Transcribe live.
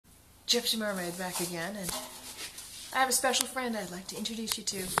Gypsy Mermaid back again, and I have a special friend I'd like to introduce you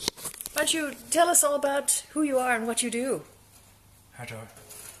to. Why don't you tell us all about who you are and what you do? Hello,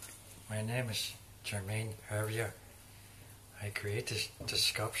 my name is Jermaine Hervier. I create the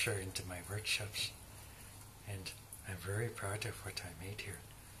sculpture into my workshops, and I'm very proud of what I made here.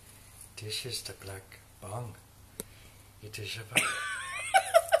 This is the black bong. It is about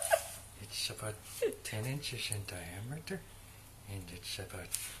it's about 10 inches in diameter, and it's about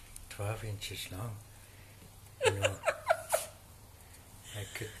 12 inches long. You know, I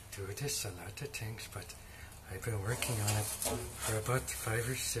could do this a lot of things, but I've been working on it for about 5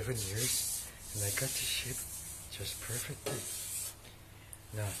 or 7 years, and I got the shape just perfectly.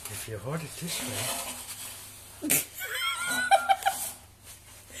 Now, if you hold it this way,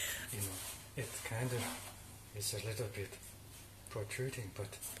 you know, it kind of is a little bit protruding,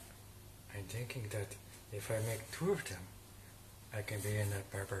 but I'm thinking that if I make 2 of them, I can be in a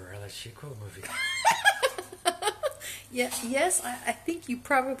Barbarella sequel movie. Yes, I think you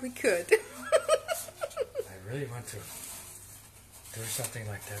probably could. I really want to do something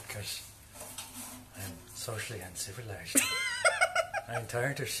like that because I'm socially uncivilized. I'm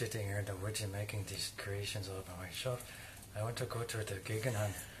tired of sitting here in the woods and making these creations all by myself. I want to go to the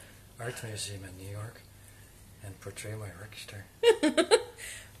Guggenheim Art Museum in New York and portray my works there.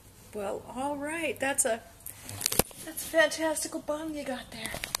 Well, all right. That's a fantastical bun you got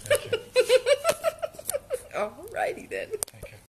there. Thank you. All righty then. Thank you.